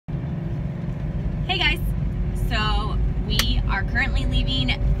are currently leaving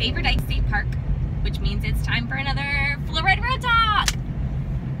Faver-Dykes State Park, which means it's time for another Full Red Road Talk.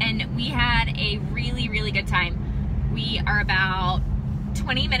 And we had a really, really good time. We are about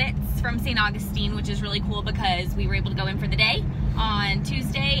 20 minutes from St. Augustine, which is really cool because we were able to go in for the day on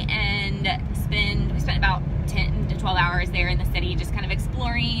Tuesday and we spent about 10 to 12 hours there in the city just kind of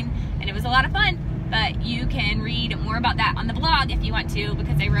exploring, and it was a lot of fun. But you can read more about that on the blog if you want to,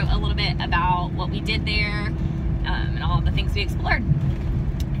 because I wrote a little bit about what we did there and all the things we explored.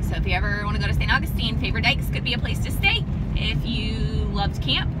 So if you ever want to go to St. Augustine, Faver-Dykes could be a place to stay if you love to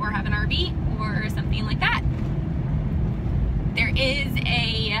camp or have an RV or something like that. There is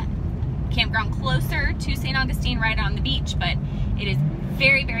a campground closer to St. Augustine right on the beach, but it is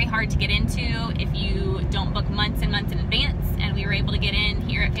very, very hard to get into if you don't book months and months in advance, and we were able to get in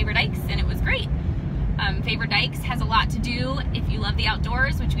here at Faver-Dykes, and it was great. Faver-Dykes has a lot to do if you love the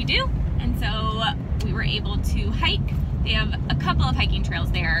outdoors, which we do, and so we were able to hike. They have a couple of hiking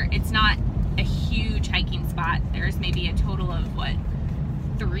trails there. It's not a huge hiking spot. There's maybe a total of,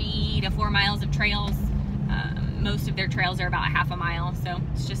 3 to 4 miles of trails. Most of their trails are about half a mile, so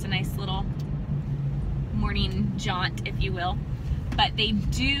it's just a nice little morning jaunt, if you will. But they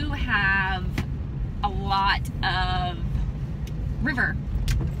do have a lot of river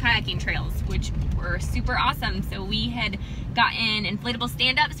kayaking trails, which were super awesome. So we had gotten inflatable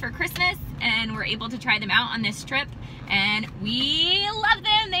stand-ups for Christmas and were able to try them out on this trip, and we love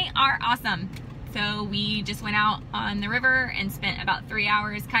them. They are awesome. So we just went out on the river and spent about 3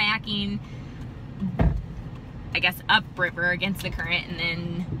 hours kayaking, I guess upriver against the current, and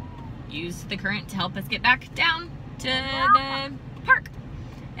then used the current to help us get back down to the park.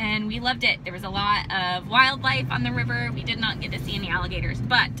 And we loved it. There was a lot of wildlife on the river. We did not get to see any alligators,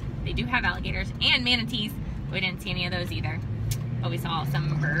 but they do have alligators and manatees. We didn't see any of those either. But we saw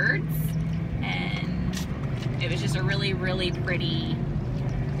some birds, and it was just a really, really pretty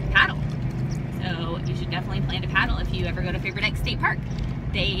paddle. So you should definitely plan to paddle if you ever go to Faver-Dykes State Park.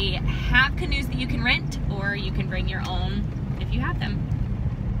 They have canoes that you can rent, or you can bring your own if you have them.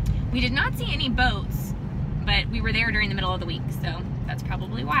 We did not see any boats, but we were there during the middle of the week, so that's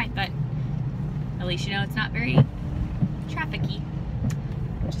probably why. But at least you know it's not very trafficy.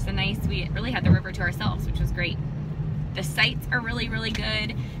 Just a nice, we really had the river to ourselves, which was great. The sights are really, really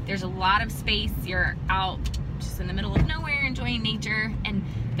good. There's a lot of space. You're out just in the middle of nowhere enjoying nature. And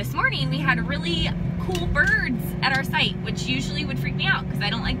this morning we had really cool birds at our site, which usually would freak me out because I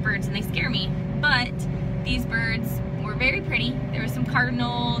don't like birds and they scare me. But these birds were very pretty. There were some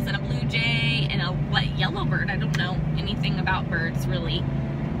cardinals and a blue jay and a yellow bird. I don't know anything about birds really,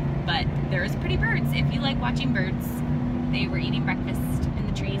 but there's pretty birds. If you like watching birds, they were eating breakfast in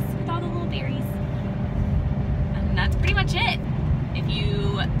the trees with all the little berries. And that's pretty much it. If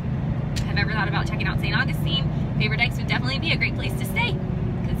you have ever thought about checking out St. Augustine, Faver-Dykes would definitely be a great place to stay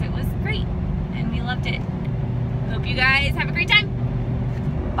because it was great and we loved it. Hope you guys have a great time.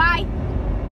 Bye.